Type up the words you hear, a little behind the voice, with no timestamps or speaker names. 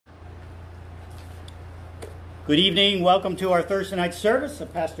Good evening. Welcome to our Thursday night service. I'm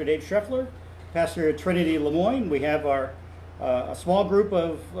Pastor Dave Schreffler, pastor at Trinity Lemoyne. We have a small group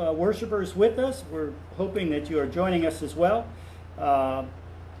of worshipers with us. We're hoping that you are joining us as well. A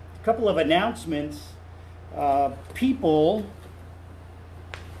couple of announcements. People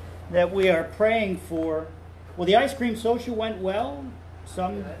that we are praying for. Well, the ice cream social went well.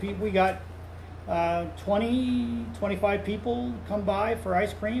 Some people, we got 25 people come by for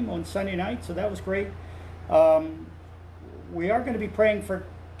ice cream on Sunday night, so that was great. We are going to be praying for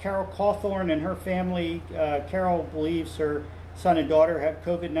Carol Cawthorn and her family. Carol believes her son and daughter have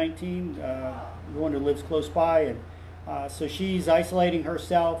COVID-19, the one who lives close by, and so she's isolating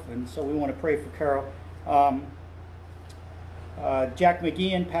herself, and so we want to pray for Carol. Jack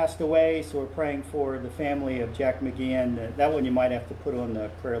McGeehan passed away, so we're praying for the family of Jack McGeehan. That one you might have to put on the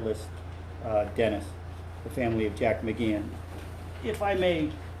prayer list, Dennis, the family of Jack McGeehan. If I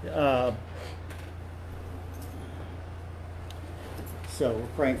may... So we're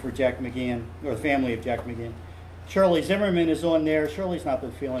praying for Jack McGeehan, or the family of Jack McGeehan. Shirley Zimmerman is on there. Shirley's not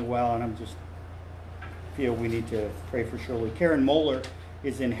been feeling well, and I'm just feel we need to pray for Shirley. Karen Moeller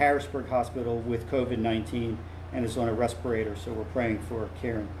is in Harrisburg Hospital with COVID-19 and is on a respirator, so we're praying for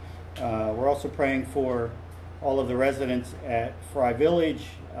Karen. We're also praying for all of the residents at Fry Village.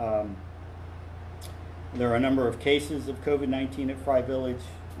 There are a number of cases of COVID-19 at Fry Village.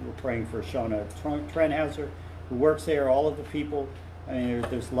 We're praying for Shauna Trenhauser, who works there, all of the people. I mean,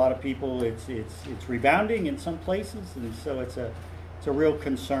 there's a lot of people. It's rebounding in some places, and so it's a real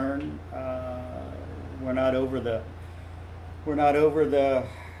concern. We're not over the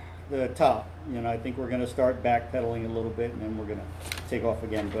top. You know, I think we're going to start backpedaling a little bit, and then we're going to take off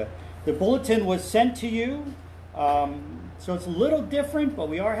again. But the bulletin was sent to you, so it's a little different. But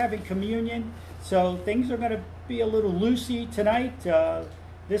we are having communion, so things are going to be a little loosey tonight.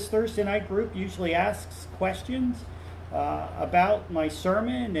 This Thursday night group usually asks questions about my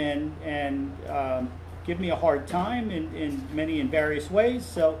sermon and give me a hard time in various ways.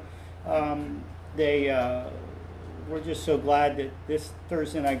 So we're just so glad that this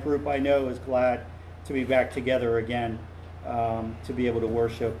Thursday night group, I know, is glad to be back together again, to be able to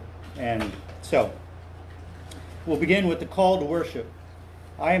worship. And so we'll begin with the call to worship.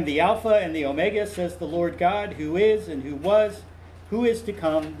 I am the Alpha and the Omega, says the Lord God, who is and who was, who is to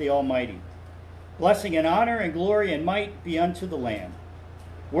come, the Almighty. Blessing and honor and glory and might be unto the Lamb.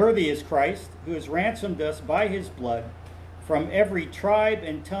 Worthy is Christ, who has ransomed us by his blood from every tribe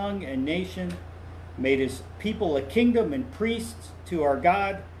and tongue and nation, made his people a kingdom and priests to our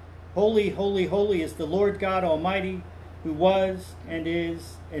God. Holy, holy, holy is the Lord God Almighty, who was and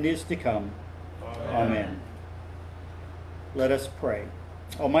is to come. Amen. Amen. Let us pray.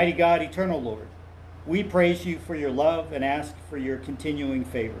 Almighty God, eternal Lord, we praise you for your love and ask for your continuing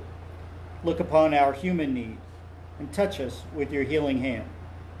favor. Look upon our human need and touch us with your healing hand.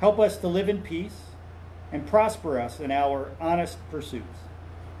 Help us to live in peace and prosper us in our honest pursuits.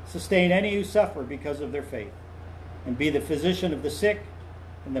 Sustain any who suffer because of their faith, and be the physician of the sick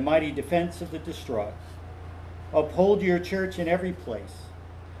and the mighty defense of the distraught. Uphold your church in every place,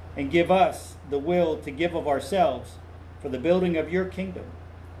 and give us the will to give of ourselves for the building of your kingdom.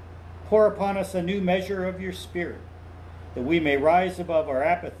 Pour upon us a new measure of your Spirit, that we may rise above our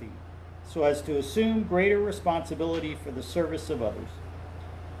apathy, so as to assume greater responsibility for the service of others.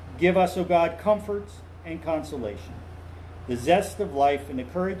 Give us, O God, comforts and consolation, the zest of life and the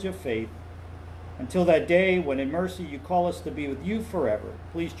courage of faith, until that day when in mercy you call us to be with you forever.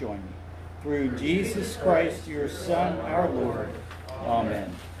 Please join me. Through Jesus Christ, your Son, our Lord.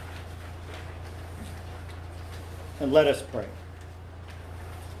 Amen. And let us pray.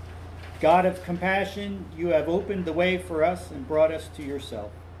 God of compassion, you have opened the way for us and brought us to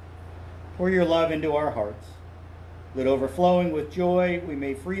yourself. Pour your love into our hearts, that overflowing with joy we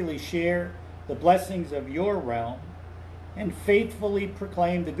may freely share the blessings of your realm and faithfully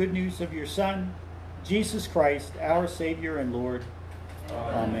proclaim the good news of your Son, Jesus Christ, our Savior and Lord.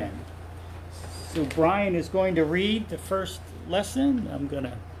 Amen. So Brian is going to read the first lesson. I'm going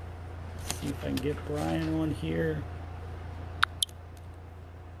to see if I can get Brian on here.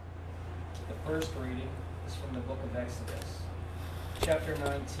 The first reading is from the book of Exodus, chapter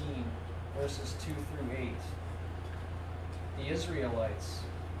 19, verses 2 through 8. The Israelites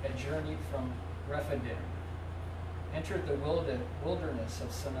had journeyed from Rephidim, entered the wilderness of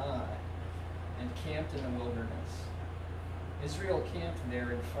Sinai, and camped in the wilderness. Israel camped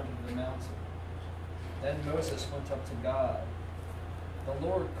there in front of the mountain. Then Moses went up to God. The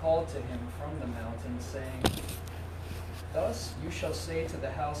Lord called to him from the mountain, saying, Thus you shall say to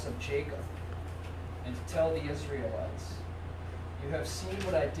the house of Jacob, and tell the Israelites, You have seen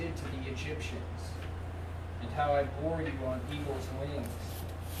what I did to the Egyptians, and how I bore you on eagle's wings,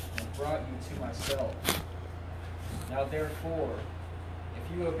 and brought you to myself. Now therefore,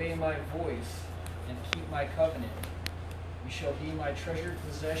 if you obey my voice and keep my covenant, you shall be my treasured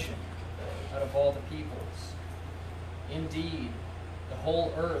possession out of all the peoples. Indeed, the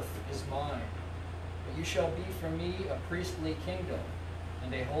whole earth is mine, but you shall be for me a priestly kingdom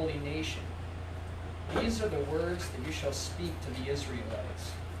and a holy nation. These are the words that you shall speak to the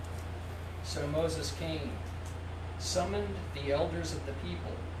Israelites. So Moses came, summoned the elders of the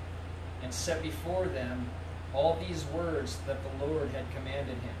people, and set before them all these words that the Lord had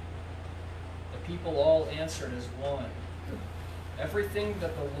commanded him. The people all answered as one, "Everything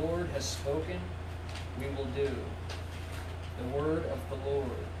that the Lord has spoken, we will do." The word of the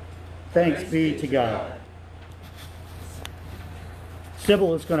Lord. Thanks be to God.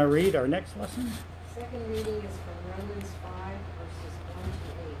 Sybil is going to read our next lesson. Second reading is from Romans 5, verses 1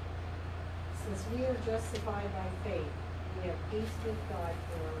 to 8. Since we are justified by faith, we have peace with God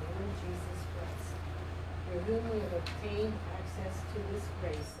through our Lord Jesus Christ, through whom we have obtained access to this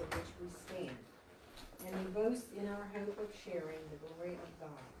grace in which we stand. And we boast in our hope of sharing the glory of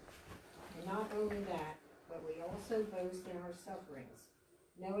God. And not only that, but we also boast in our sufferings,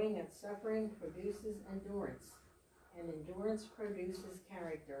 knowing that suffering produces endurance, and endurance produces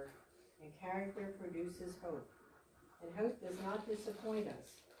character, and character produces hope. And hope does not disappoint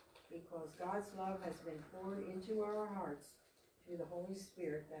us, because God's love has been poured into our hearts through the Holy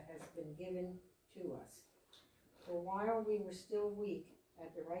Spirit that has been given to us. For while we were still weak,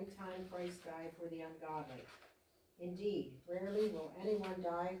 at the right time Christ died for the ungodly. Indeed, rarely will anyone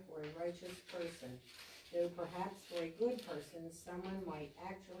die for a righteous person, though perhaps for a good person someone might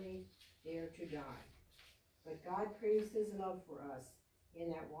actually dare to die. But God proves his love for us, in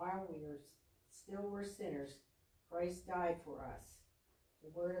that while we still were sinners, Christ died for us. The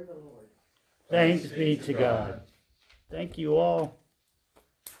word of the Lord. Thanks be to God. Thank you all.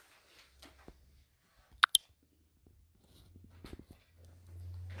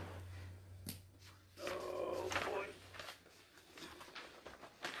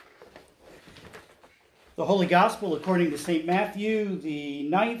 The Holy Gospel according to St. Matthew, the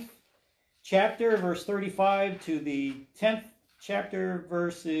 9th chapter, verse 35 to the 10th chapter,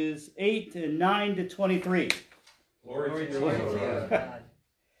 verses 8 and 9 to 23. Glory to you, Lord.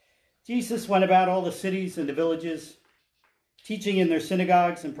 Jesus went about all the cities and the villages, teaching in their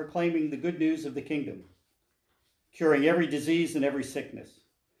synagogues and proclaiming the good news of the kingdom, curing every disease and every sickness.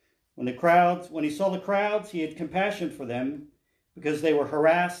 When he saw the crowds, he had compassion for them because they were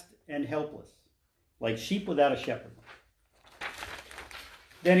harassed and helpless, like sheep without a shepherd.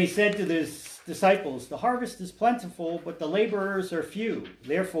 Then he said to his disciples, "The harvest is plentiful, but the laborers are few.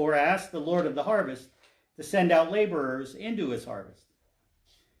 Therefore ask the Lord of the harvest to send out laborers into his harvest."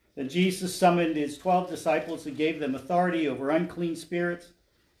 Then Jesus summoned his 12 disciples and gave them authority over unclean spirits,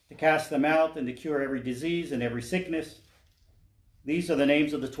 to cast them out and to cure every disease and every sickness. These are the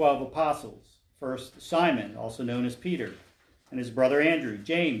names of the 12 apostles. First, Simon, also known as Peter, and his brother Andrew,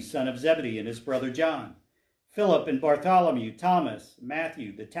 James, son of Zebedee, and his brother John, Philip and Bartholomew, Thomas,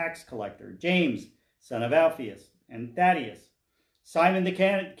 Matthew, the tax collector, James, son of Alphaeus, and Thaddeus, Simon the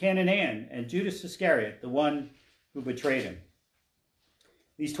Canaanian, and Judas Iscariot, the one who betrayed him.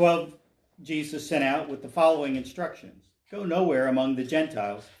 These 12 Jesus sent out with the following instructions: "Go nowhere among the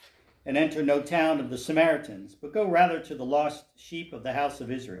Gentiles, and enter no town of the Samaritans, but go rather to the lost sheep of the house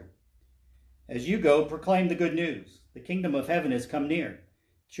of Israel. As you go, proclaim the good news. The kingdom of heaven has come near.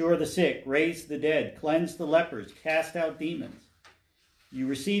 Cure the sick, raise the dead, cleanse the lepers, cast out demons. You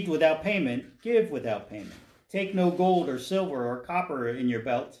received without payment, give without payment. Take no gold or silver or copper in your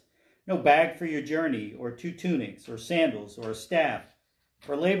belts, no bag for your journey, or 2 tunics, or sandals, or a staff,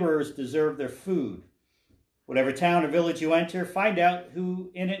 for laborers deserve their food. Whatever town or village you enter, find out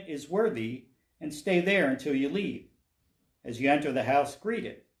who in it is worthy, and stay there until you leave. As you enter the house, greet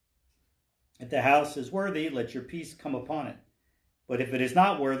it. If the house is worthy, let your peace come upon it. But if it is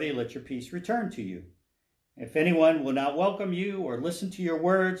not worthy, let your peace return to you. If anyone will not welcome you or listen to your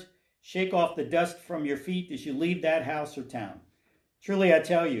words, shake off the dust from your feet as you leave that house or town. Truly I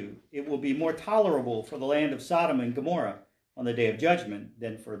tell you, it will be more tolerable for the land of Sodom and Gomorrah on the day of judgment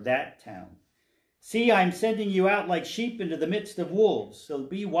than for that town. See, I am sending you out like sheep into the midst of wolves, so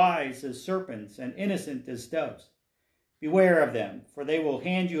be wise as serpents and innocent as doves. Beware of them, for they will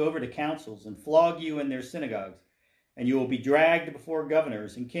hand you over to councils and flog you in their synagogues, and you will be dragged before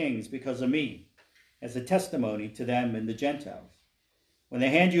governors and kings because of me, as a testimony to them and the Gentiles. When they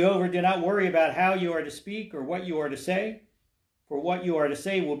hand you over, do not worry about how you are to speak or what you are to say, for what you are to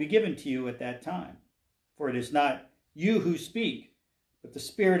say will be given to you at that time. For it is not you who speak, but the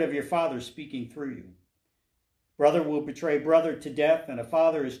Spirit of your Father speaking through you. Brother will betray brother to death, and a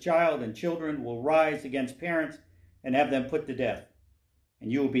father his child, and children will rise against parents and have them put to death.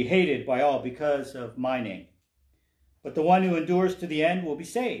 And you will be hated by all because of my name. But the one who endures to the end will be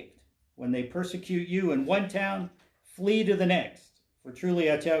saved. When they persecute you in one town, flee to the next. For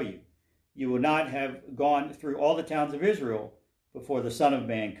truly I tell you, you will not have gone through all the towns of Israel before the Son of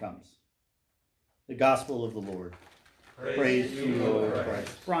Man comes. The Gospel of the Lord. Praise to you, Lord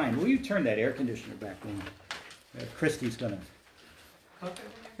Christ. Brian, will you turn that air conditioner back on? Christy's going to... All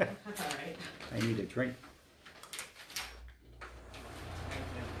right. I need a drink.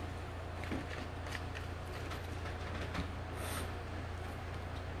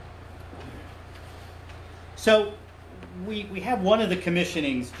 So we have one of the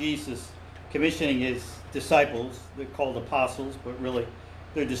commissionings, Jesus commissioning his disciples. They're called apostles, but really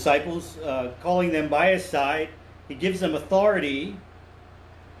they're disciples, calling them by his side. He gives them authority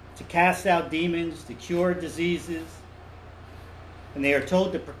to cast out demons, to cure diseases, and they are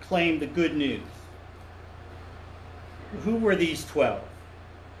told to proclaim the good news. Who were these 12?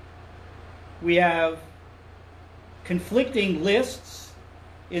 We have conflicting lists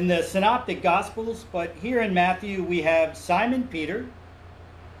in the Synoptic Gospels, but here in Matthew we have Simon Peter,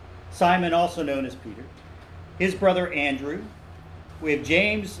 Simon also known as Peter, his brother Andrew. We have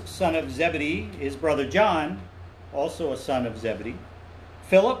James, son of Zebedee, his brother John, also a son of Zebedee.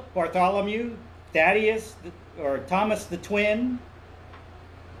 Philip, Bartholomew, Thaddeus, or Thomas the twin,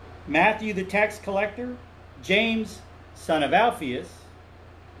 Matthew the tax collector, James, son of Alphaeus,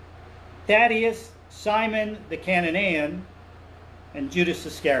 Thaddeus, Simon the Cananean, and Judas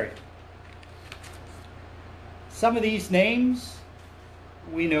Iscariot. Some of these names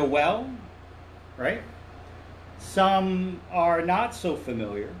we know well, right? Some are not so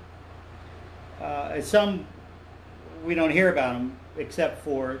familiar. Some we don't hear about them except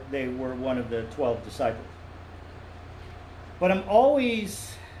for they were one of the 12 disciples. But I'm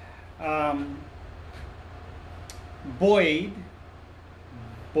always buoyed,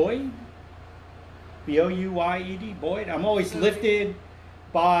 B-O-U-Y-E-D, Boyd. I'm always lifted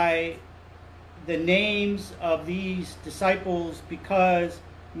by the names of these disciples because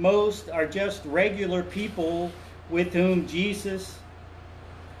most are just regular people with whom Jesus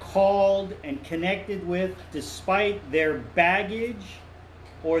called and connected with despite their baggage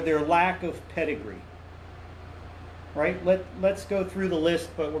or their lack of pedigree. Right? Let's go through the list,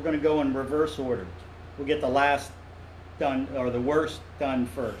 but we're going to go in reverse order. We'll get the last done, or the worst done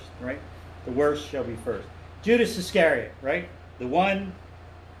first, right? The worst shall be first. Judas Iscariot, right? The one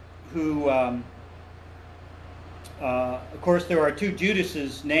who, of course, there are two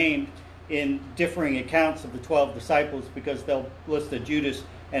Judases named in differing accounts of the 12 disciples because they'll list a Judas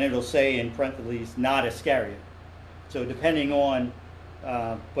and it'll say in parentheses, not Iscariot. So depending on,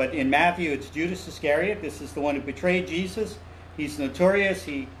 but in Matthew it's Judas Iscariot. This is the one who betrayed Jesus. He's notorious.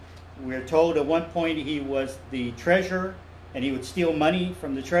 We're told at one point he was the treasurer and he would steal money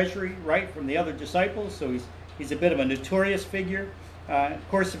from the treasury, right, from the other disciples. So he's a bit of a notorious figure. Of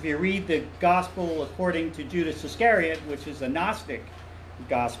course, if you read the gospel according to Judas Iscariot, which is a Gnostic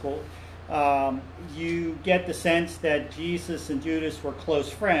gospel, you get the sense that Jesus and Judas were close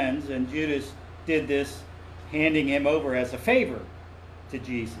friends, and Judas did this handing him over as a favor to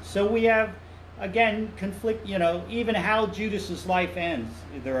Jesus. So we have, again, conflict, even how Judas's life ends.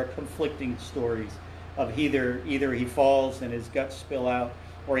 There are conflicting stories of either he falls and his guts spill out,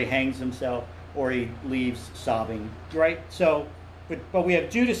 or he hangs himself, or he leaves sobbing, right? So, but we have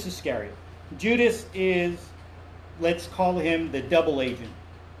Judas Iscariot. Judas is, let's call him the double agent,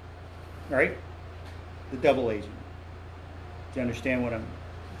 right? The double agent. Do you understand what I'm,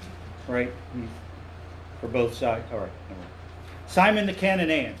 right? He's for both sides. All right. Simon the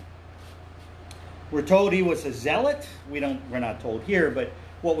Cananean. We're told he was a zealot. We're not told here, but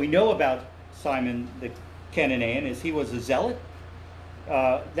what we know about Simon the Cananean is he was a zealot.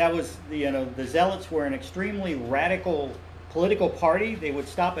 That was the Zealots were an extremely radical political party. They would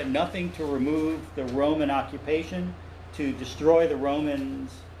stop at nothing to remove the Roman occupation, to destroy the Roman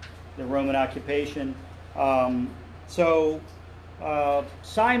occupation. So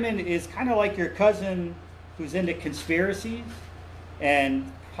Simon is kind of like your cousin who's into conspiracies and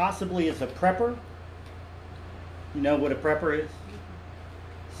possibly is a prepper. You know what a prepper is?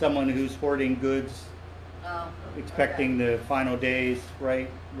 Someone who's hoarding goods, expecting the final days, right?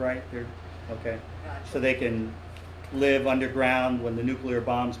 They're, okay. Gotcha. So they can live underground when the nuclear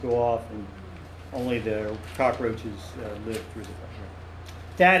bombs go off and only the cockroaches live through the fire.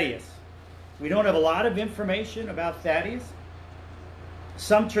 Thaddeus. We don't have a lot of information about Thaddeus.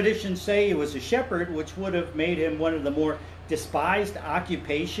 Some traditions say he was a shepherd, which would have made him one of the more despised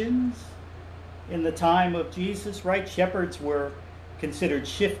occupations in the time of Jesus, right? Shepherds were considered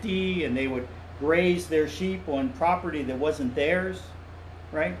shifty, and they would graze their sheep on property that wasn't theirs,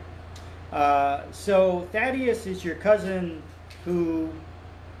 right? So Thaddeus is your cousin who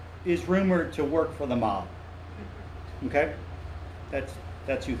is rumored to work for the mob. Okay?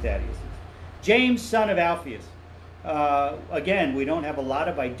 That's who Thaddeus is. James, son of Alphaeus. Again, we don't have a lot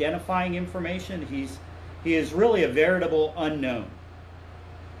of identifying information. He is really a veritable unknown.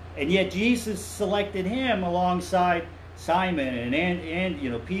 And yet Jesus selected him alongside Simon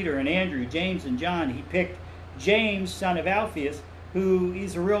and Peter and Andrew, James and John. He picked James, son of Alphaeus, who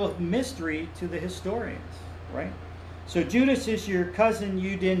is a real mystery to the historians, right? So Judas is your cousin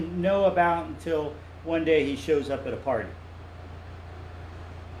you didn't know about until one day he shows up at a party.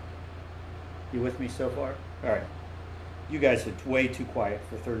 You with me so far? All right. You guys are way too quiet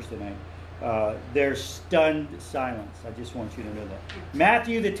for Thursday night. There's stunned silence. I just want you to know that.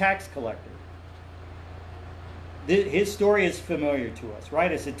 Matthew, the tax collector. His story is familiar to us,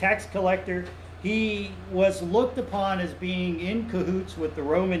 right? As a tax collector, he was looked upon as being in cahoots with the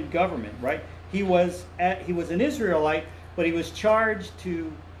Roman government, right? He was an Israelite, but he was charged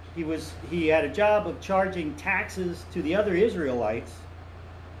to. He had a job of charging taxes to the other Israelites,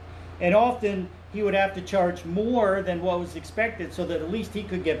 and often he would have to charge more than what was expected so that at least he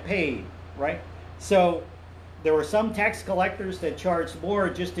could get paid, right? So there were some tax collectors that charged more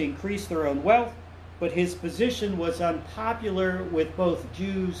just to increase their own wealth, but his position was unpopular with both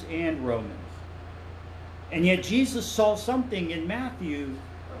Jews and Romans. And yet Jesus saw something in Matthew,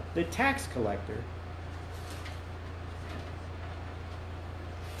 the tax collector.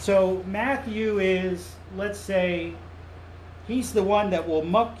 So Matthew is, let's say, he's the one that will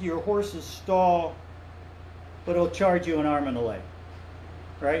muck your horse's stall, but he'll charge you an arm and a leg,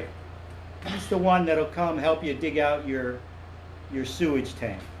 right? He's the one that'll come help you dig out your sewage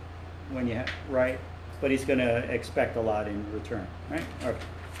tank when you have, right? But he's going to expect a lot in return, right? Okay.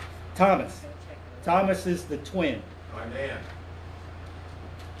 Thomas is the twin. My man.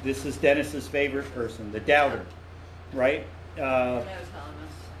 This is Dennis's favorite person, the doubter, right?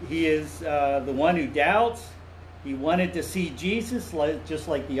 He is the one who doubts. He wanted to see Jesus, just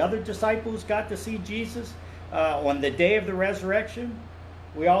like the other disciples got to see Jesus on the day of the resurrection.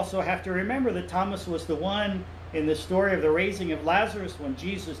 We also have to remember that Thomas was the one in the story of the raising of Lazarus when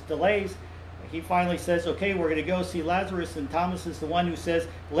Jesus delays. He finally says, okay, we're going to go see Lazarus, and Thomas is the one who says,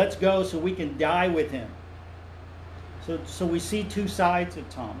 let's go so we can die with him. So we see two sides of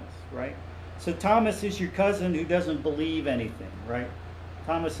Thomas, right? So Thomas is your cousin who doesn't believe anything, right?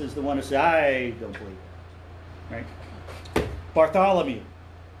 Thomas is the one who says, I don't believe it, right? Bartholomew,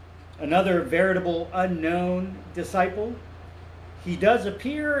 another veritable unknown disciple. He does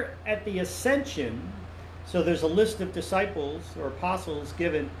appear at the ascension. So there's a list of disciples or apostles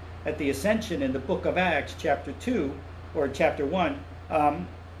given at the ascension in the book of Acts, chapter 2 or chapter 1.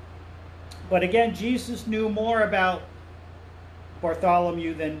 But again, Jesus knew more about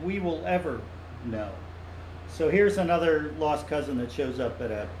Bartholomew than we will ever know. So here's another lost cousin that shows up at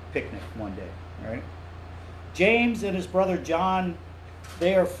a picnic one day, right? James and his brother John,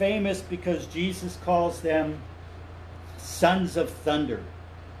 they are famous because Jesus calls them sons of thunder,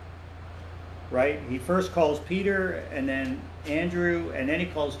 right? He first calls Peter and then Andrew, and then he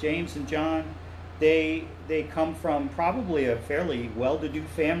calls James and John. They come from probably a fairly well-to-do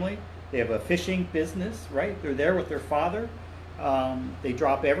family. They have a fishing business, right? They're there with their father. They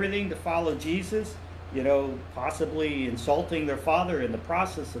drop everything to follow Jesus, possibly insulting their father in the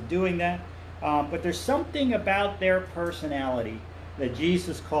process of doing that. But there's something about their personality that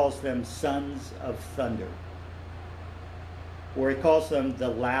Jesus calls them sons of thunder, or he calls them the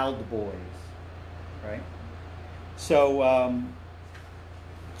loud boys, right? So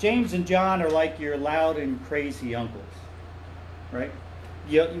James and John are like your loud and crazy uncles, right?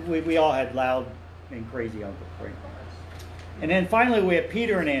 We all had loud and crazy uncles, right? And then finally we have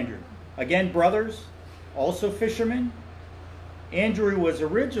Peter and Andrew. Again, brothers, also fishermen. Andrew was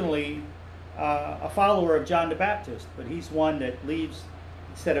originally a follower of John the Baptist, but he's one that leaves,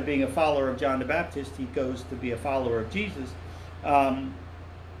 instead of being a follower of John the Baptist, he goes to be a follower of Jesus.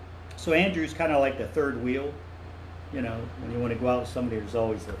 So Andrew's kind of like the third wheel. When you want to go out with somebody, there's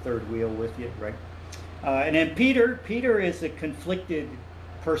always the third wheel with you, right? And then Peter is a conflicted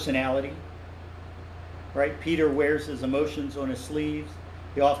personality, right? Peter wears his emotions on his sleeves.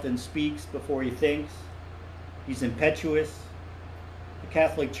 He often speaks before he thinks. He's impetuous. The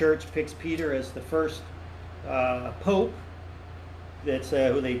Catholic Church picks Peter as the first pope. That's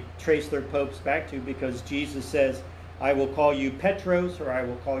who they trace their popes back to, because Jesus says, I will call you Petros, or I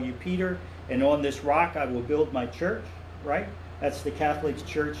will call you Peter, and on this rock I will build my church, right? That's the Catholic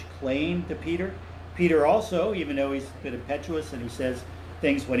Church claim to Peter. Peter also, even though he's a bit impetuous and he says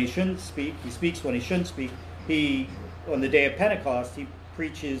things when he shouldn't speak, he speaks when he shouldn't speak, on the day of Pentecost, he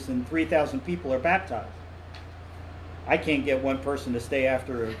preaches and 3,000 people are baptized. I can't get one person to stay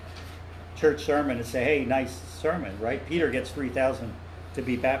after a church sermon and say, hey, nice sermon, right? Peter gets 3,000 to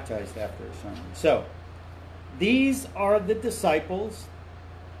be baptized after a sermon. So, these are the disciples.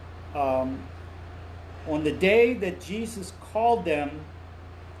 On the day that Jesus called them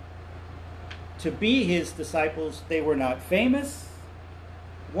to be his disciples, they were not famous.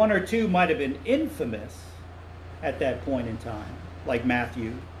 One or two might have been infamous at that point in time, like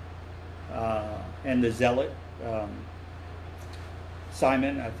Matthew and the zealot.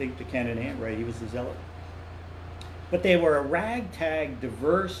 Simon, I think the Canaanite, right? He was the zealot. But they were a ragtag,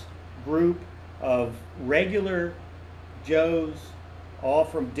 diverse group of regular Joes, all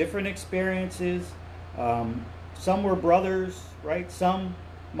from different experiences. Some were brothers, right? Some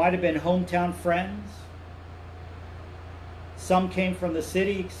might have been hometown friends. Some came from the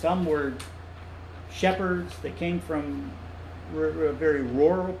city. Some were shepherds that came from very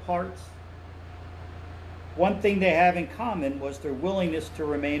rural parts. One thing they have in common was their willingness to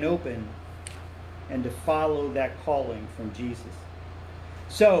remain open and to follow that calling from Jesus.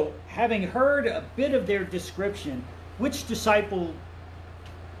 So, having heard a bit of their description, which disciple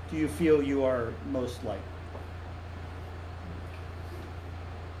do you feel you are most like?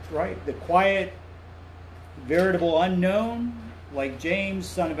 Right? The quiet, veritable unknown, like James,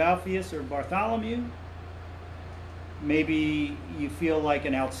 son of Alphaeus, or Bartholomew. Maybe you feel like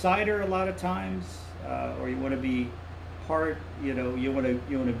an outsider a lot of times, or you want to be part. You want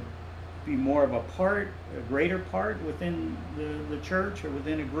to be more of a part, a greater part within the church or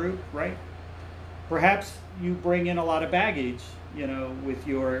within a group, right? Perhaps you bring in a lot of baggage, with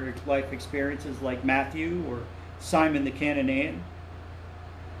your life experiences, like Matthew or Simon the Canaanite.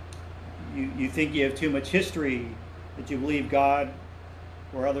 You think you have too much history that you believe God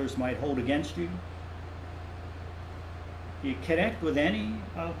or others might hold against you. Do you connect with any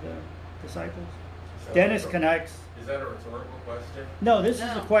of the disciples? Dennis connects. Is that a rhetorical question? No, this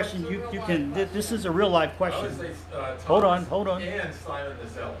is a question it's a you real can. life This is a real life I question. would say Thomas Hold on. and Simon the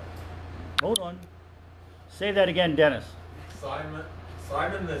Zealot. Hold on. Say that again, Dennis.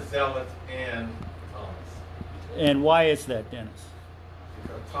 Simon the Zealot and Thomas. And why is that, Dennis?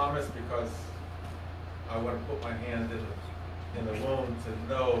 Because I want to put my hand in the wound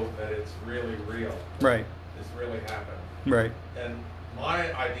to know that it's really real. Right. This really happened. Right. And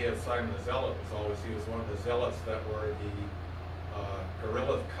my idea of Simon the Zealot was always he was one of the zealots that were the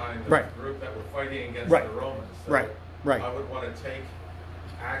guerrilla kind of Right. group that were fighting against Right. the Romans. So Right. Right. I would want to take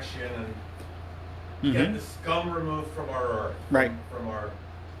action and Mhm. get the scum removed from our Right. from our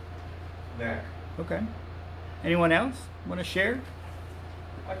neck. Okay. Anyone else want to share?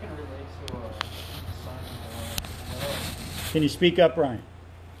 I can relate to Simon a lot as well. Can you speak up, Brian?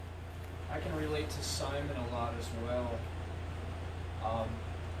 I can relate to Simon a lot as well.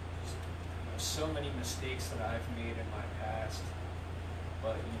 So many mistakes that I've made in my past,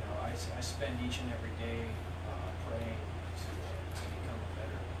 but I spend each and every day praying to become a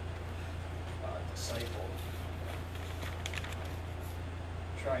better disciple.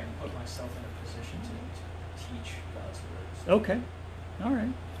 Try and put myself in a position to teach God's words. Okay. All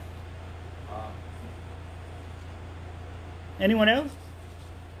right. Um, Anyone else?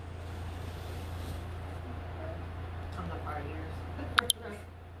 I'm the partiers.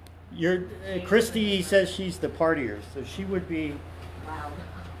 Christy says she's the partier, so she would be. Loud.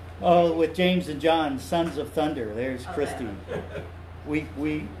 Oh, with James and John, Sons of Thunder. There's Okay. Christy. We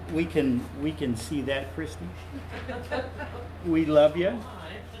can see that, Christy. We love you.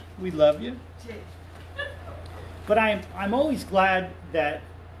 We love you. But I'm always glad that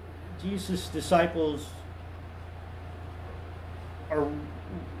Jesus' disciples are,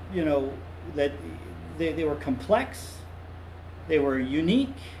 that they were complex, they were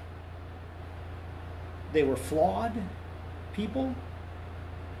unique, they were flawed people.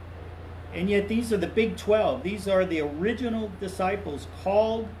 And yet these are the Big 12. These are the original disciples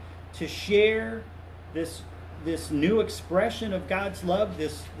called to share this new expression of God's love.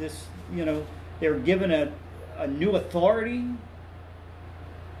 They're given a new authority.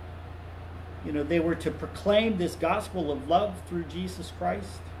 They were to proclaim this gospel of love through Jesus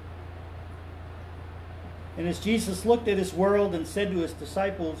Christ. And as Jesus looked at his world and said to his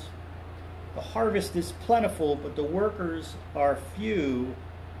disciples, "The harvest is plentiful, but the workers are few.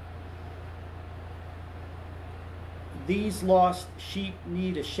 These lost sheep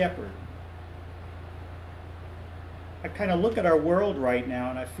need a shepherd." I kind of look at our world right now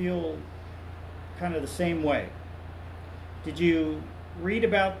and I feel kind of the same way. Did you read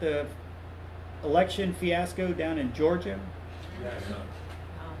about the election fiasco down in Georgia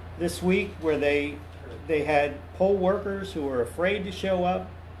this week, where they had poll workers who were afraid to show up?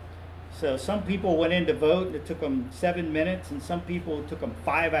 So some people went in to vote and it took them 7 minutes, and some people it took them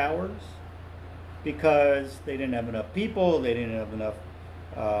 5 hours because they didn't have enough people, they didn't have enough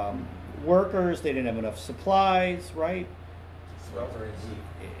workers, they didn't have enough supplies, right? Sweltering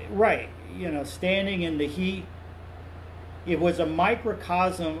heat. Right, standing in the heat. It was a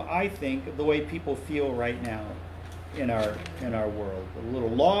microcosm, I think, of the way people feel right now in our world. A little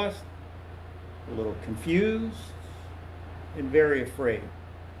lost, a little confused, and very afraid.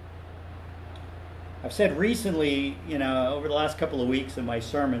 I've said recently, over the last couple of weeks in my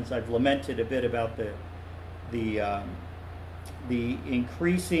sermons, I've lamented a bit about the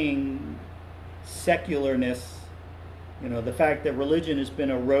increasing secularness, the fact that religion has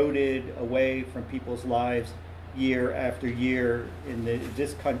been eroded away from people's lives year after year in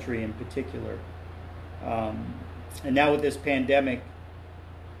this country in particular. And now with this pandemic,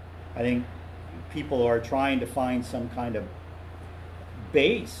 I think people are trying to find some kind of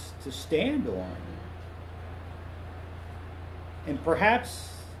base to stand on. And perhaps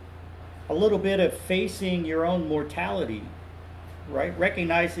a little bit of facing your own mortality, right?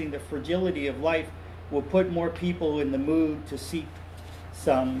 Recognizing the fragility of life will put more people in the mood to seek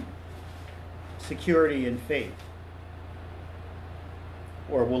some security and faith,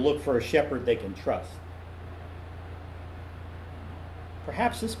 or will look for a shepherd they can trust.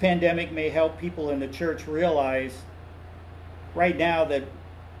 Perhaps this pandemic may help people in the church realize right now that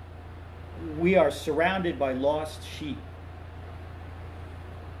we are surrounded by lost sheep.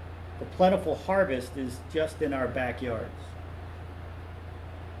 The plentiful harvest is just in our backyards.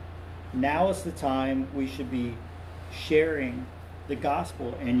 Now is the time we should be sharing the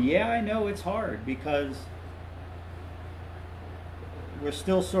gospel. And yeah, I know it's hard because we're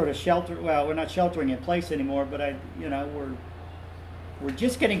still sort of sheltered. Well, we're not sheltering in place anymore, but we're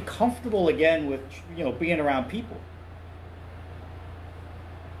just getting comfortable again with being around people.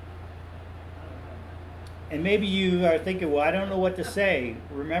 And maybe you are thinking, well, I don't know what to say.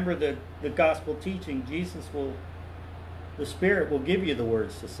 Remember the gospel teaching. The Spirit will give you the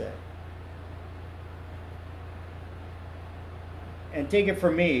words to say. And take it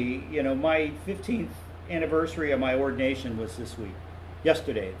from me, my 15th anniversary of my ordination was this week.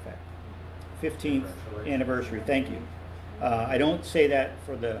 Yesterday, in fact. 15th anniversary. Thank you. I don't say that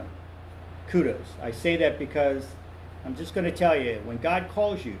for the kudos. I say that because I'm just going to tell you, when God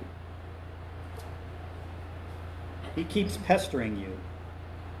calls you, He keeps pestering you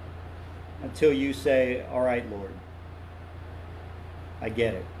until you say, all right, Lord, I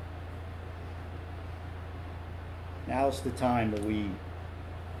get it. Now's the time that we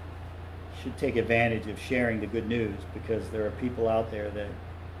should take advantage of sharing the good news, because there are people out there that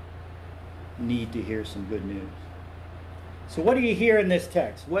need to hear some good news. So what do you hear in this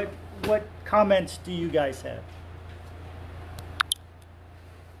text? What comments do you guys have?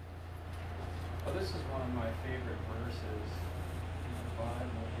 Well, this is one of my favorite verses in the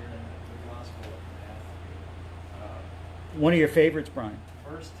Bible here in the Gospel of Matthew. One of your favorites, Brian?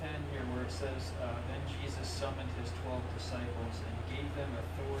 Verse 10 here, where it says, Then Jesus summoned his 12 disciples and gave them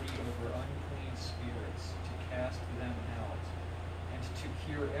authority over unclean spirits to cast them out and to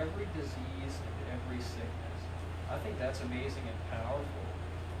cure every disease and every sickness. I think that's amazing and powerful,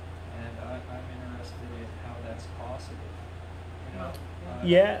 and I'm interested in how that's possible.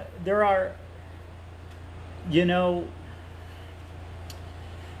 Yeah, there are,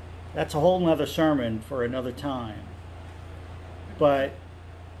 that's a whole nother sermon for another time. But,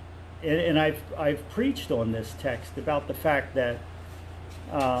 and I've preached on this text about the fact that,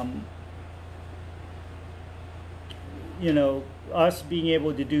 us being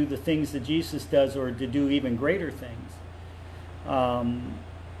able to do the things that Jesus does, or to do even greater things,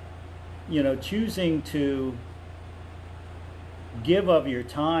 choosing to give of your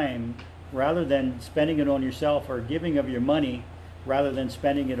time rather than spending it on yourself, or giving of your money rather than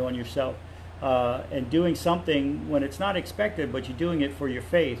spending it on yourself, and doing something when it's not expected, but you're doing it for your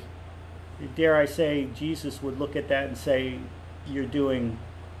faith. Dare I say, Jesus would look at that and say, you're doing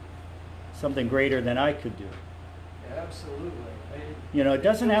something greater than I could do. Absolutely. It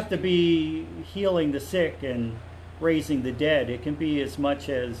doesn't have to be healing the sick and raising the dead. It can be as much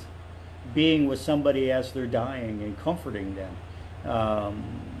as being with somebody as they're dying and comforting them.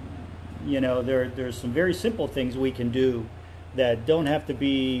 There's some very simple things we can do that don't have to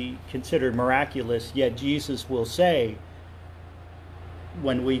be considered miraculous, yet Jesus will say,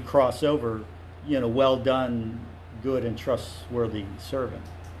 when we cross over, well done, good and trustworthy servant.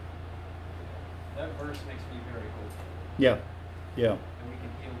 That verse makes me very hopeful. Yeah, yeah. and we can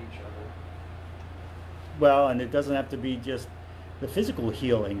heal each other. Well, and it doesn't have to be just the physical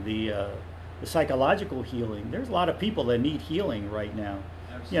healing, the psychological healing. There's a lot of people that need healing right now.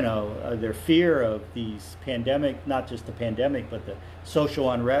 Absolutely. You know, their fear of these pandemic, not just the pandemic, but the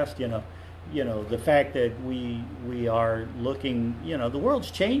social unrest. You know, the fact that we are looking. You know, the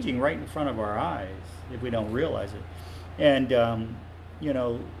world's changing right in front of our eyes if we don't realize it, and you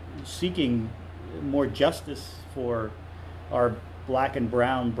know, seeking more justice for our black and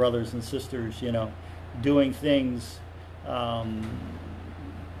brown brothers and sisters. You know, doing things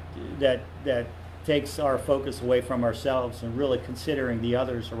that takes our focus away from ourselves and really considering the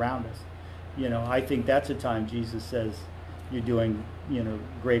others around us. You know, I think that's a time Jesus says you're doing, you know,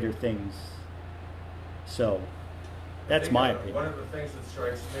 greater things. So that's think, my one opinion. of the things that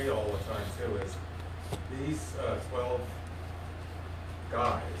strikes me all the time too is these 12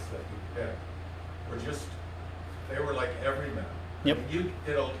 guys that you picked were just, they were like everymen. Yep. I mean, you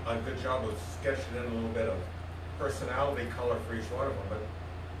did a good job of sketching in a little bit of personality color for each one of them, but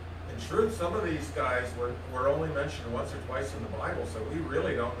in truth, some of these guys were only mentioned once or twice in the Bible, so we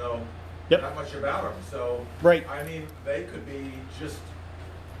really don't know Yep. that much about them. So, Right. I mean, they could be just,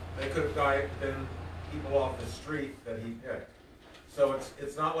 they could have been people off the street that he picked. So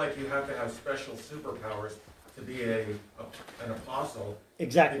it's not like you have to have special superpowers to be an apostle.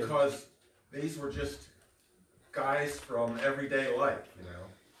 Exactly. Because these were just guys from everyday life, you know.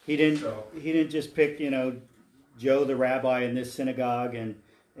 He didn't. So- He didn't just pick, you know, Joe the rabbi in this synagogue and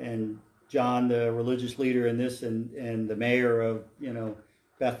John the religious leader in this and the mayor of, you know,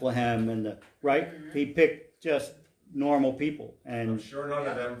 Bethlehem and the right. He picked just normal people, I'm and sure none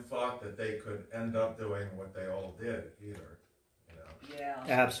of them thought that they could end up doing what they all did either, you know. Yeah.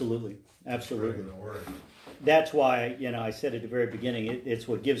 absolutely, absolutely. Spreading the word. That's why, you know, I said at the very beginning, it's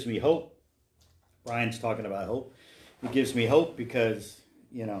what gives me hope. Brian's talking about hope. It gives me hope because,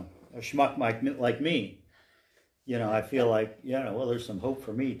 you know, a schmuck like me, you know, I feel like, you know, well, there's some hope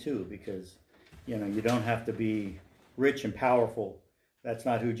for me too, because, you know, you don't have to be rich and powerful. That's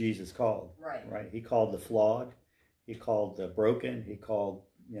not who Jesus called. Right. Right. He called the flawed. He called the broken. He called,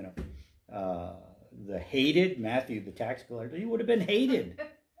 you know, the hated. Matthew, the tax collector, he would have been hated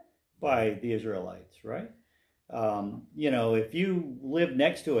by the Israelites, right? You know, if you live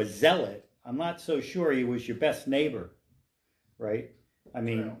next to a zealot, I'm not so sure he was your best neighbor, right? I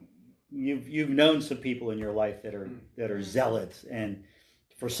mean, you've known some people in your life that are zealots and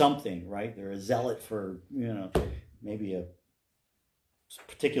for something, right? They're a zealot for, you know, maybe a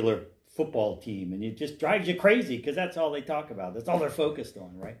particular football team, and it just drives you crazy because that's all they talk about. That's all they're focused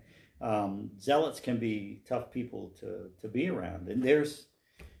on, right? Zealots can be tough people to be around, and there's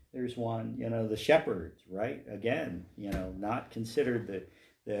one, you know, the shepherds, right? Again, you know, not considered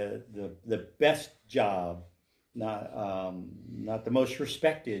the best job, not the most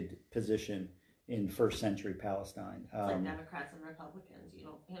respected position in first century Palestine. It's like Democrats and Republicans. You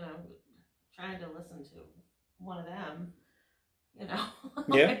know, trying to listen to one of them. You know,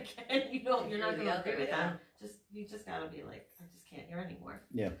 Yeah. like, and you're not going to agree with Yeah. them. You just got to be like, I just can't hear anymore.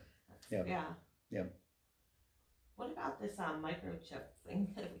 Yeah. That's- Yeah. Yeah. Yeah. What about this microchip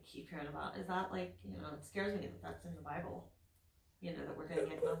thing that we keep hearing about? Is that like, you know, it scares me that that's in the Bible. You know, that we're going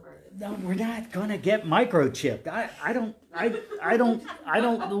to get numbered. No, we're not gonna get microchipped. I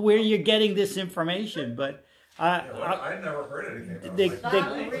don't know where you're getting this information, but Yeah, well, I never heard anything about they,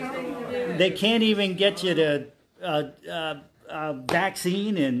 it. they can't even get you to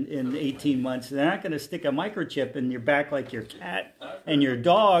vaccine in 18 months. They're not going to stick a microchip in your back like your cat and your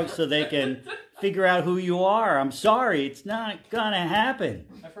dog so they can figure out who you are. I'm sorry, it's not going to happen.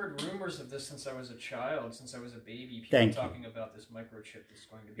 I've heard rumors of this since I was a child, since I was a baby. People Thank you. talking about this microchip that's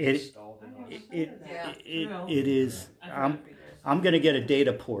going to be It- installed in us. It is. I've heard for years. I'm going to get a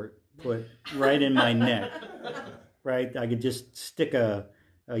data port put right in my neck. Right? I could just stick a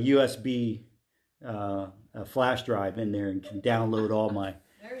USB a flash drive in there and can download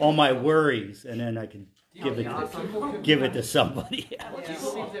all my worries, and then I can Do you give it think that people could- give it to somebody Do else. you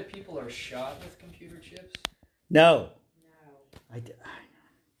believe that people are shot with computer chips? No,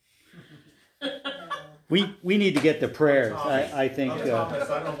 No. we need to get the prayers. I think. I'm Thomas,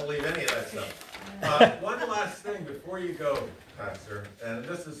 I don't believe any of that stuff. One last thing before you go, Pastor, and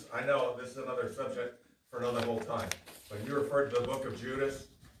this is, I know this is another subject for another whole time, but you referred to the book of Judas.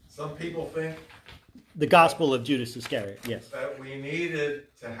 Some people think The Gospel of Judas Iscariot. Yes. that we needed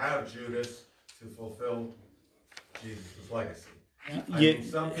to have Judas to fulfill Jesus' legacy. I mean,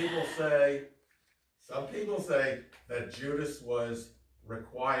 some people say that Judas was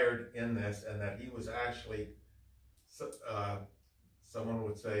required in this, and that he was actually, someone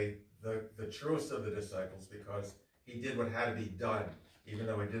would say, the truest of the disciples, because he did what had to be done, even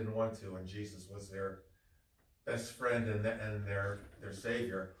though he didn't want to, and Jesus was their best friend and their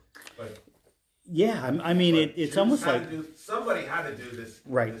savior. But yeah, I mean, but it's Judas almost had like, to somebody had to do this,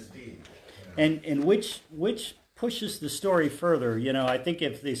 Right. this deed. You know? and which pushes the story further. You know, I think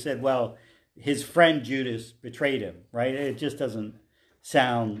if they said, well, his friend Judas betrayed him, right? It just doesn't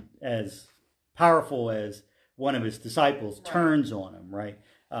sound as powerful as one of his disciples turns on him, right,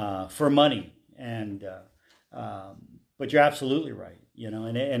 for money. And but you're absolutely right, you know,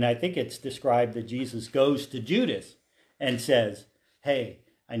 and I think it's described that Jesus goes to Judas and says, "Hey,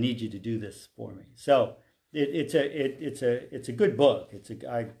 I need you to do this for me." So it's a good book.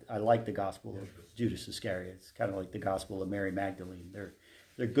 I like the Gospel of Judas Iscariot. It's kind of like the Gospel of Mary Magdalene.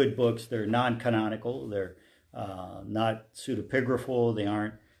 They're good books. They're non-canonical. They're not pseudepigraphal. They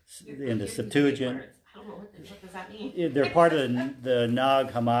aren't in the Septuagint. I don't know what does that mean? They're part of the Nag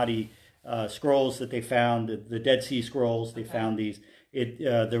Hammadi scrolls that they found, the Dead Sea Scrolls. They found these.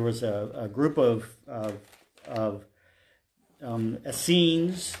 There was a group of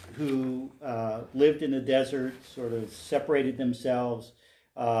Essenes who lived in the desert, sort of separated themselves,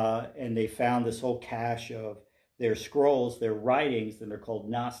 and they found this whole cache of their scrolls, their writings, and they're called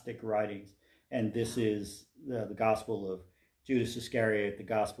Gnostic writings. And this is the Gospel of Judas Iscariot, the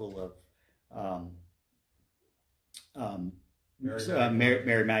Gospel of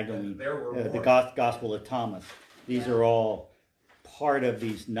Mary Magdalene, There were the more. Gospel of Thomas. These are all part of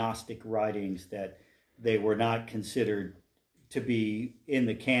these Gnostic writings that they were not considered to be in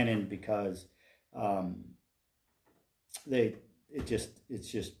the canon because it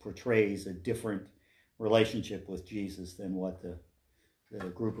just portrays a different relationship with Jesus than what the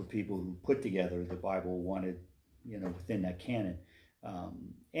group of people who put together the Bible wanted, you know, within that canon.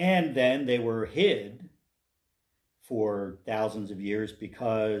 And then they were hid for thousands of years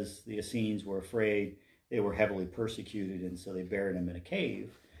because the Essenes were afraid they were heavily persecuted, and so they buried them in a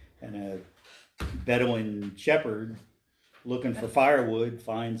cave. And a Bedouin shepherd looking for firewood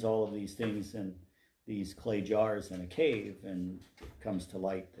finds all of these things in these clay jars in a cave and comes to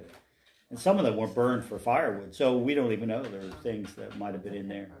light. And some of them were burned for firewood, so we don't even know. There were things that might have been in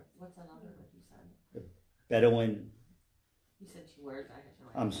there. What's another word you said? The Bedouin, You said 2 words. I had no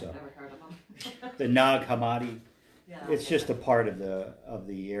idea. I'm sorry. I've never heard of them. the Nag Hammadi. Yeah, It's just a part of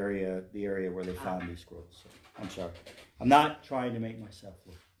the area where they found these scrolls. So I'm sorry. I'm not trying to make myself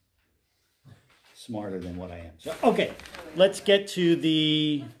look smarter than what I am. So okay, let's get to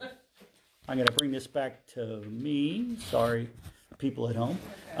the. I'm going to bring this back to me. Sorry, people at home.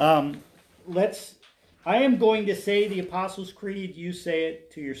 I am going to say the Apostles' Creed. You say it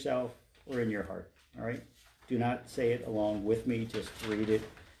to yourself or in your heart. All right. Do not say it along with me. Just read it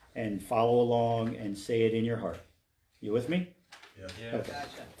and follow along and say it in your heart. You with me? Yeah. Okay.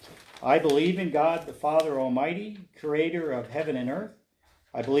 I believe in God, the Father Almighty, creator of heaven and earth.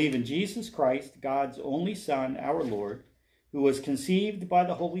 I believe in Jesus Christ, God's only Son, our Lord, who was conceived by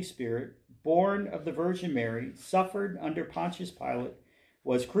the Holy Spirit, born of the Virgin Mary, suffered under Pontius Pilate,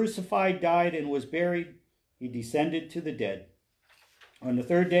 was crucified, died, and was buried. He descended to the dead. On the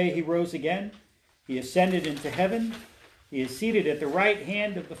third day he rose again. He ascended into heaven. He is seated at the right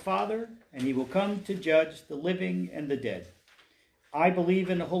hand of the Father, and he will come to judge the living and the dead. I believe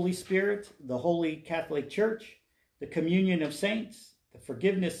in the Holy Spirit, the Holy Catholic Church, the communion of saints, the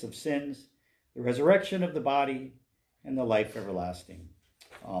forgiveness of sins, the resurrection of the body, and the life everlasting.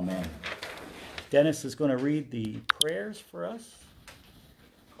 Amen. Dennis is going to read the prayers for us.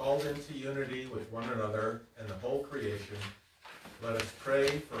 Called into unity with one another and the whole creation, let us pray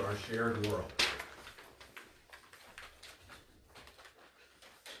for our shared world.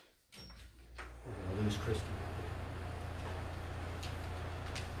 We're going to lose Christy.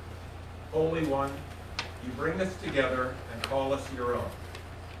 Holy One, you bring us together and call us your own.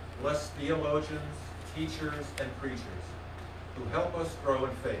 Bless theologians, teachers, and preachers who help us grow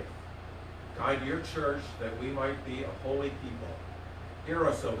in faith. Guide your church that we might be a holy people. Hear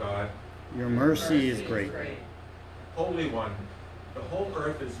us, O God. Your mercy is great. Holy One, the whole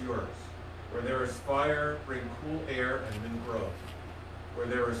earth is yours. Where there is fire, bring cool air and new growth. Where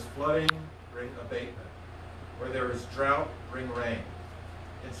there is flooding, bring abatement. Where there is drought, bring rain.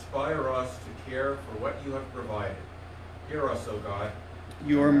 Inspire us to care for what you have provided. Hear us, O God.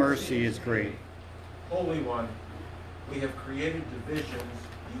 Your mercy is great. Holy One, we have created divisions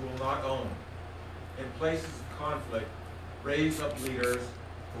you will not own. In places of conflict, raise up leaders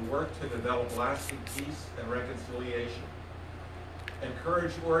who work to develop lasting peace and reconciliation.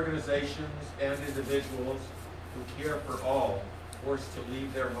 Encourage organizations and individuals who care for all forced to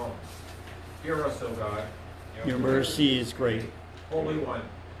leave their homes. Hear us, O God. Your mercy is great. Holy One,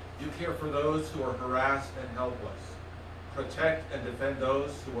 you care for those who are harassed and helpless. Protect and defend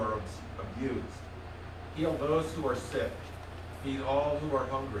those who are abused. Heal those who are sick. Feed all who are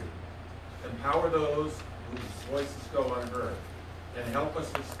hungry. Empower those whose voices go unheard. And help us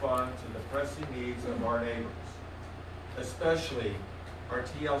respond to the pressing needs of our neighbors, especially our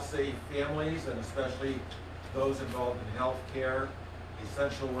TLC families, and especially those involved in health care,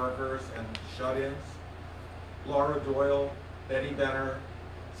 essential workers, and shut-ins. Laura Doyle, Betty Benner,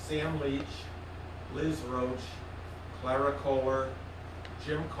 Sam Leach, Liz Roach, Clara Kohler,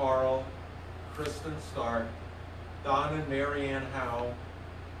 Jim Carl, Kristen Stark, Don and Marianne Howe,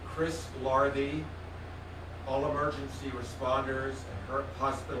 Chris Lardy, all emergency responders and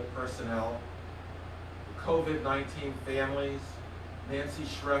hospital personnel, COVID-19 families, Nancy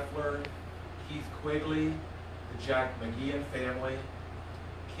Schreffler, Keith Quigley, the Jack McGeehan family,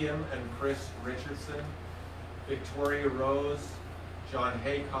 Kim and Chris Richardson, Victoria Rose, John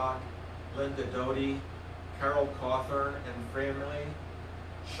Haycock, Linda Doty, Carol Cawthorn and family,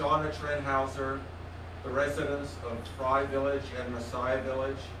 Shauna Trenhauser, the residents of Fry Village and Messiah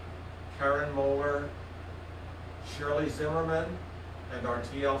Village, Karen Moeller, Shirley Zimmerman, and our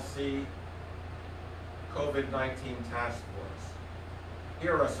TLC COVID-19 task force.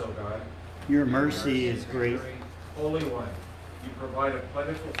 Hear us, O God. Your mercy is great. Holy One, you provide a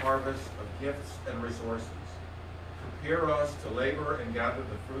plentiful harvest of gifts and resources. Prepare us to labor and gather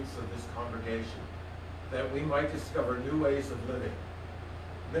the fruits of this congregation, that we might discover new ways of living.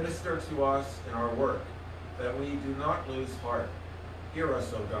 Minister to us in our work, that we do not lose heart. Hear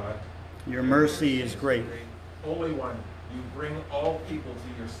us, O God. Your mercy is great. Holy One, you bring all people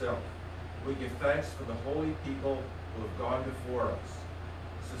to yourself. We give thanks for the holy people who have gone before us.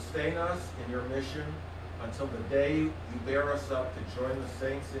 Sustain us in your mission until the day you bear us up to join the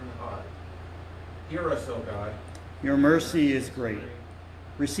saints in high. Hear us, O God. Your mercy is great.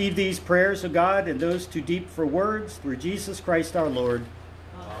 Receive these prayers, O God, and those too deep for words, through Jesus Christ our Lord.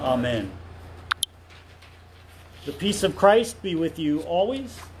 Amen. The peace of Christ be with you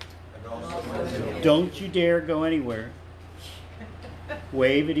always. And also with you. Don't you dare go anywhere.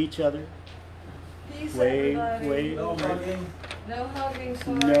 Wave at each other. Peace, Wave, everybody. wave. No hugging,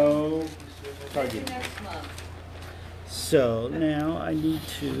 sorry. No See you hugging. next month. So now I need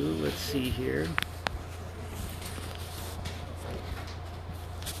to, let's see here.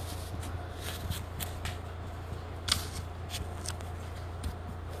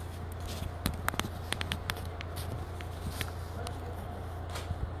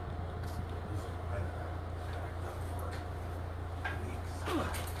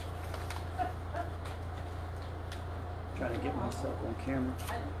 Trying to get myself on camera.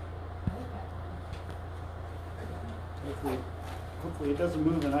 Hopefully it doesn't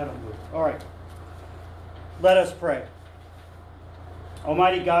move and I don't move. All right. Let us pray.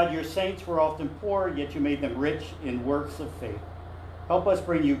 Almighty God, your saints were often poor, yet you made them rich in works of faith. Help us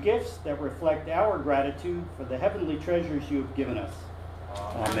bring you gifts that reflect our gratitude for the heavenly treasures you have given us.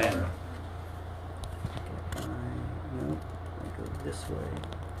 Amen. Nope. I go this way.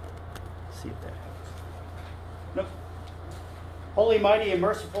 See if that helps. Nope. Holy, mighty, and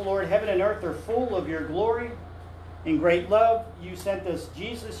merciful Lord, heaven and earth are full of your glory. In great love, you sent us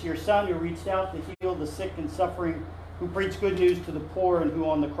Jesus, your Son, who reached out to heal the sick and suffering, who preached good news to the poor, and who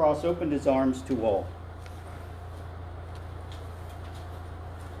on the cross opened his arms to all.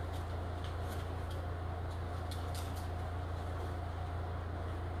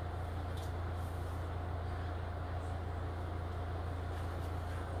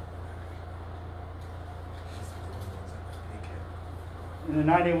 In the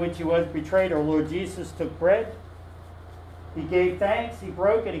night in which he was betrayed, our Lord Jesus took bread. He gave thanks, he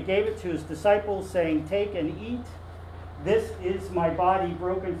broke it, he gave it to his disciples, saying, "Take and eat. This is my body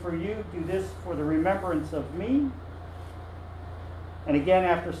broken for you. Do this for the remembrance of me." And again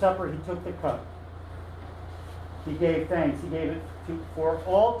after supper he took the cup. He gave thanks. He gave it for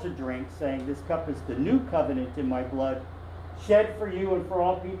all to drink, saying, "This cup is the new covenant in my blood, shed for you and for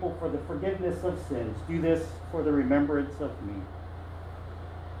all people for the forgiveness of sins. Do this for the remembrance of me."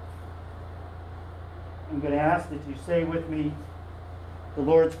 I'm going to ask that you say with me the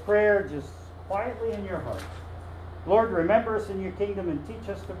Lord's Prayer just quietly in your heart. Lord, remember us in your kingdom and teach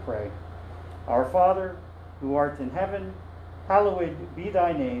us to pray. Our Father, who art in heaven, hallowed be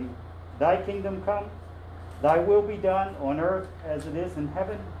thy name. Thy kingdom come, thy will be done on earth as it is in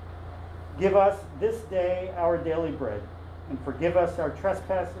heaven. Give us this day our daily bread, and forgive us our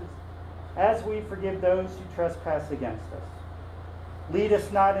trespasses, as we forgive those who trespass against us. Lead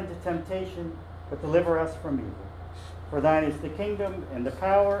us not into temptation, but deliver us from evil. For thine is the kingdom, and the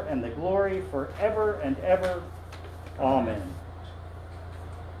power, and the glory, forever and ever. Amen.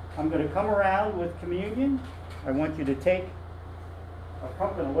 I'm going to come around with communion. I want you to take a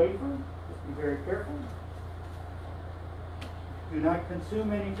cup and a wafer. Just be very careful. Do not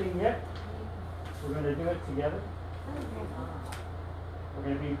consume anything yet. We're going to do it together. We're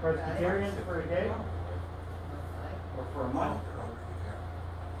going to be Presbyterians for a day or for a month.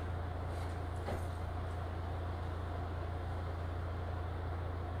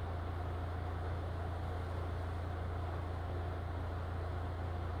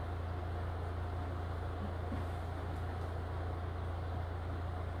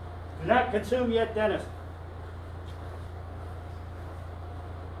 Do not consume yet, Dennis.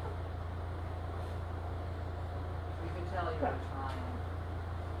 You can tell you're trying.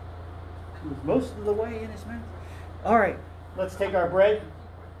 He was most of the way in his mouth. All right, let's take our bread.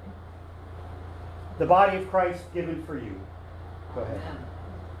 The body of Christ given for you. Go ahead. Amen.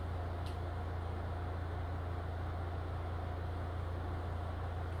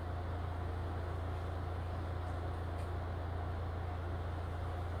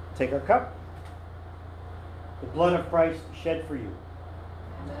 Take our cup. The blood of Christ shed for you.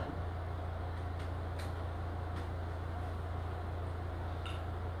 Amen.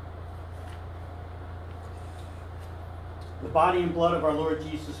 The body and blood of our Lord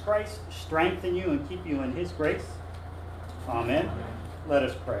Jesus Christ strengthen you and keep you in His grace. Amen. Let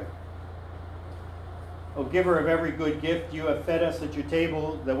us pray. O giver of every good gift, you have fed us at your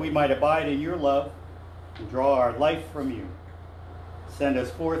table that we might abide in your love and draw our life from you. Send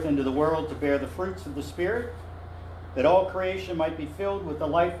us forth into the world to bear the fruits of the Spirit, that all creation might be filled with the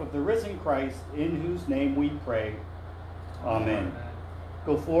life of the risen Christ, in whose name we pray. Amen.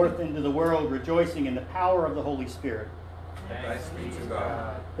 Go forth into the world rejoicing in the power of the Holy Spirit. Thanks be to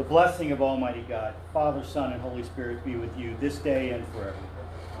God. The blessing of Almighty God, Father, Son, and Holy Spirit be with you this day and forever.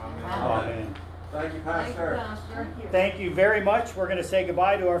 Amen. Thank you, Thank you, Pastor. Pastor. Thank you very much. We're going to say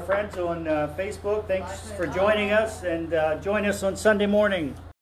goodbye to our friends on Facebook. Thanks for joining us, and join us on Sunday morning.